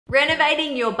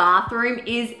Renovating your bathroom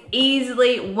is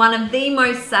easily one of the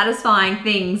most satisfying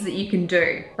things that you can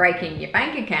do. Breaking your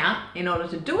bank account in order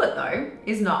to do it though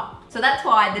is not. So that's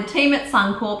why the team at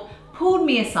Suncorp pulled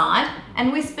me aside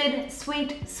and whispered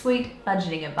sweet, sweet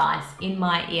budgeting advice in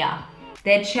my ear.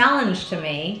 Their challenge to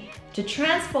me to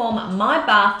transform my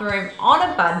bathroom on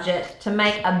a budget to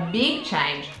make a big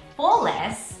change for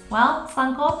less. Well,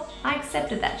 Suncorp, I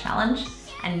accepted that challenge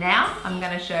and now I'm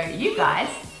going to show you guys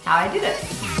how I did it.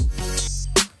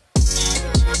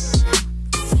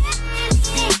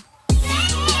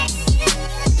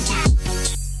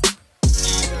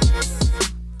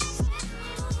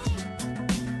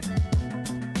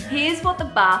 Here's what the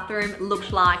bathroom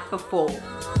looked like before.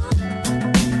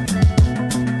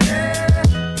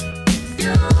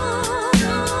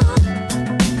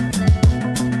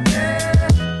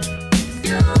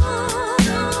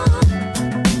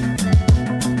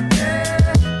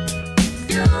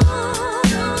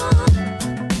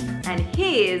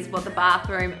 Here's what the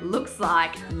bathroom looks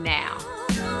like now.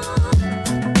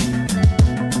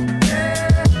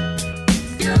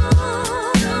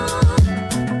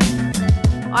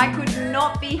 I could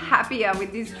not be happier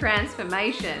with this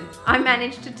transformation. I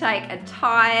managed to take a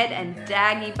tired and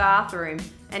daggy bathroom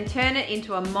and turn it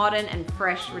into a modern and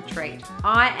fresh retreat.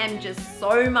 I am just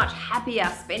so much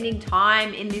happier spending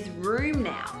time in this room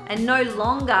now. And no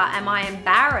longer am I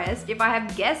embarrassed if I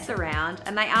have guests around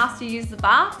and they ask to use the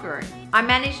bathroom. I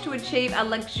managed to achieve a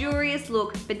luxurious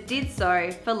look, but did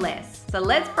so for less. So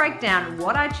let's break down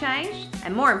what I changed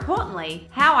and more importantly,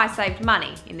 how I saved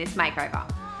money in this makeover.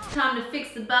 Time to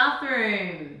fix the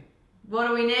bathroom. What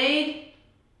do we need?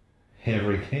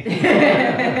 Everything.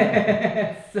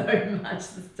 So much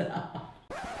stuff.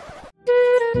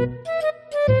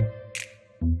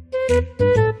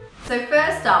 So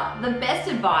first up, the best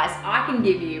advice I can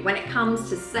give you when it comes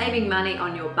to saving money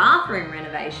on your bathroom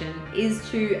renovation is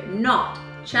to not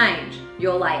change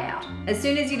your layout. As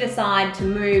soon as you decide to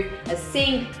move a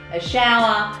sink, a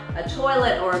shower, a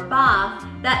toilet or a bath,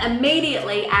 that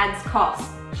immediately adds costs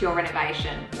to your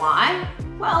renovation. Why?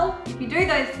 Well, if you do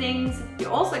those things,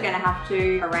 you're also going to have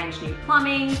to arrange new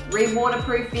plumbing,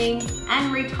 re-waterproofing,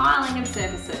 and retiling of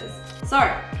surfaces. So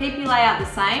keep your layout the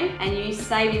same and you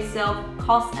save yourself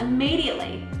costs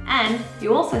immediately. And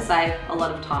you also save a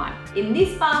lot of time. In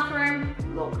this bathroom,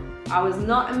 look, I was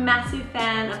not a massive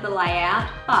fan of the layout,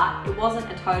 but it wasn't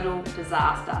a total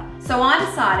disaster. So I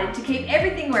decided to keep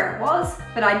everything where it was,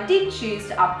 but I did choose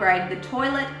to upgrade the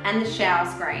toilet and the shower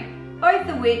screen, both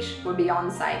of which were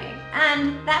beyond saving.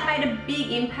 And that made a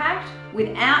big impact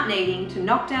without needing to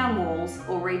knock down walls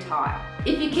or retile.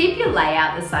 If you keep your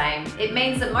layout the same, it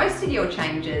means that most of your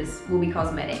changes will be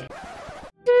cosmetic.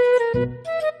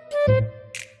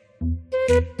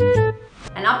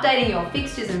 And updating your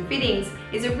fixtures and fittings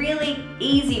is a really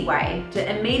easy way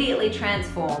to immediately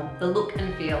transform the look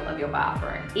and feel of your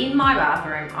bathroom. In my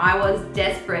bathroom, I was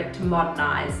desperate to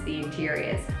modernize the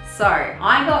interiors. So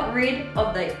I got rid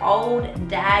of the old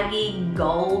daggy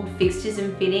gold fixtures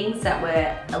and fittings that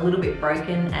were a little bit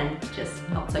broken and just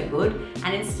not so good.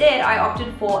 And instead I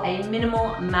opted for a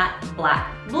minimal matte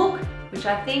black look, which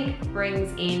I think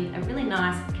brings in a really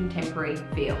nice contemporary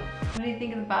feel. What do you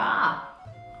think of the bath?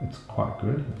 It's quite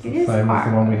good. It's the same as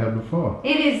the one we had before.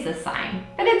 It is the same,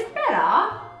 but it's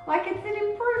better. Like, it's an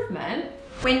improvement.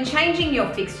 When changing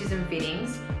your fixtures and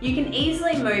fittings, you can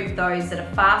easily move those that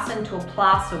are fastened to a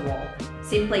plaster wall.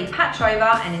 Simply patch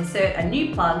over and insert a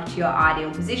new plug to your ideal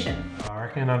position. I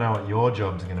reckon I know what your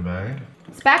job's going to be.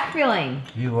 Spack filling.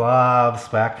 You love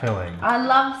spack filling. I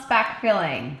love spack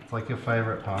filling. It's like your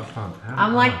favourite pastime.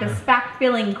 I'm like the spack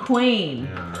filling queen.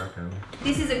 Yeah, I reckon.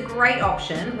 This is a great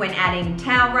option when adding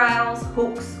towel rails,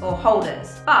 hooks or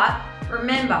holders. But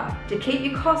remember, to keep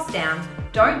your costs down,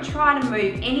 don't try to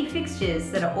move any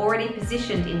fixtures that are already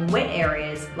positioned in wet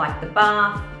areas like the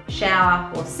bath,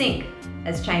 shower or sink,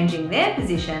 as changing their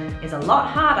position is a lot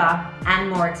harder and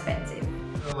more expensive.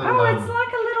 Oh, it's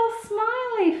like a little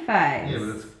smiley face. Yeah, but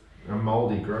it's a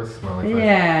mouldy, gross smiley face.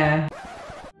 Yeah.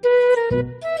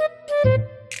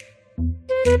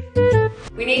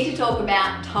 We need to talk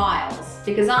about tiles,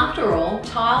 because after all,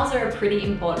 tiles are a pretty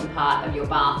important part of your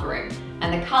bathroom,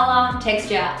 and the colour,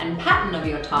 texture and pattern of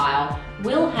your tile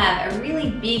will have a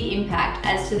really big impact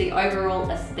as to the overall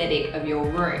aesthetic of your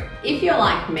room. If you're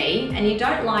like me and you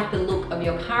don't like the look of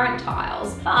your current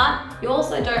tiles, but you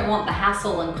also don't want the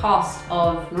hassle and cost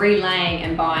of relaying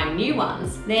and buying new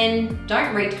ones, then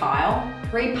don't retile,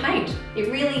 repaint.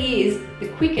 It really is the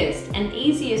quickest and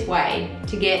easiest way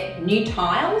to get new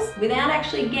tiles without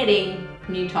actually getting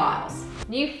new tiles.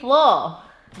 New floor.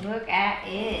 Look at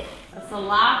it. That's the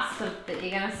last that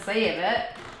you're gonna see of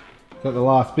it. Got the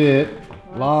last bit.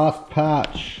 Last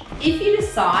patch. If you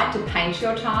decide to paint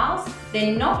your tiles,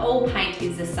 then not all paint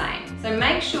is the same. So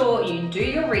make sure you do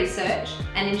your research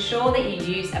and ensure that you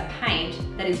use a paint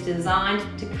that is designed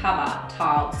to cover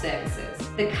tile surfaces.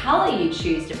 The colour you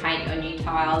choose to paint your new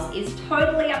tiles is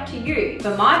totally up to you.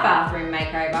 For my bathroom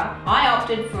makeover, I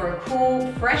opted for a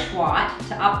cool, fresh white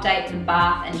to update the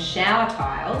bath and shower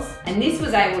tiles, and this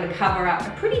was able to cover up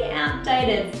a pretty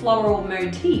outdated floral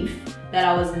motif that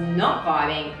I was not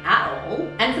vibing at all.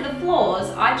 And for the floors,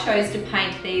 I chose to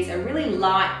paint these a really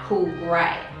light, cool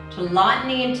grey to lighten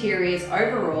the interiors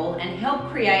overall and help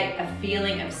create a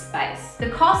feeling of space. The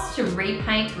cost to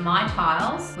repaint my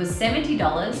tiles was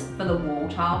 $70 for the wall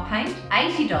tile paint,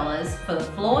 $80 for the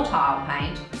floor tile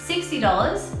paint,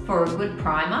 $60 for a good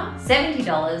primer,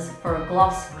 $70 for a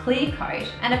gloss clear coat,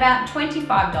 and about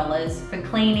 $25 for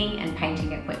cleaning and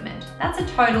painting equipment. That's a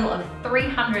total of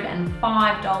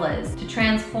 $305 to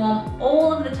transform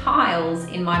all of the tiles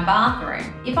in my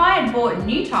bathroom. If I had bought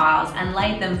new tiles and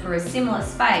laid them for a similar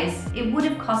space, it would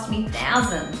have cost me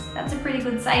thousands. That's a pretty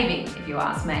good saving, if you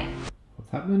ask me.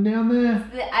 What's happening down there?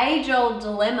 The age-old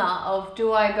dilemma of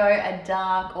do I go a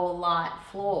dark or light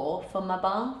floor for my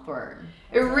bathroom?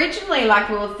 Originally,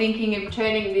 we were thinking of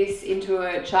turning this into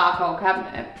a charcoal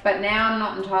cabinet, but now I'm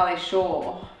not entirely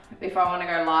sure if I want to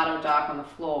go light or dark on the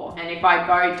floor. And if I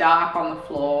go dark on the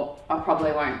floor, I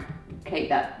probably won't keep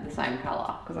that the same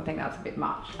colour because I think that's a bit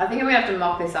much. I think I'm gonna have to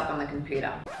mock this up on the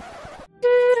computer.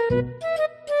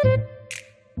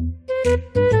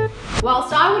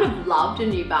 Whilst I would have loved a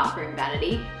new bathroom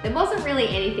vanity, there wasn't really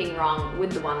anything wrong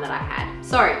with the one that I had.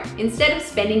 So instead of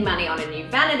spending money on a new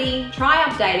vanity, try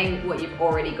updating what you've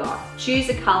already got. Choose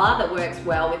a colour that works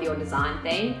well with your design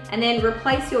theme, and then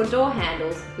replace your door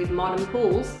handles with modern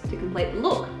pulls to complete the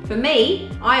look. For me,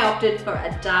 I opted for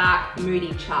a dark,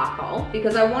 moody charcoal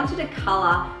because I wanted a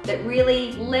colour that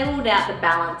really leveled out the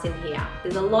balance in here.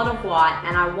 There's a lot of white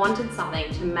and I wanted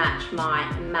something to match my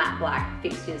matte black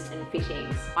fixtures and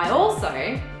fittings. I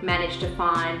also managed to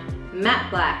find matte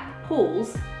black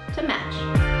pulls to match.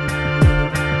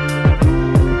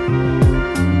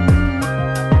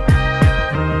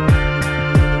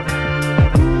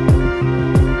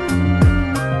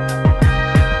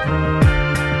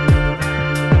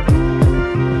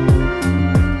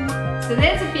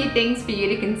 Things for you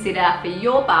to consider for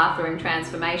your bathroom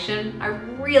transformation. I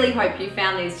really hope you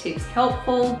found these tips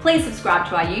helpful. Please subscribe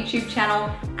to our YouTube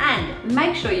channel and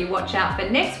make sure you watch out for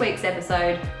next week's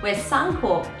episode where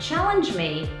Suncorp challenged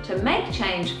me to make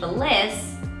change for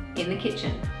less in the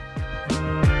kitchen.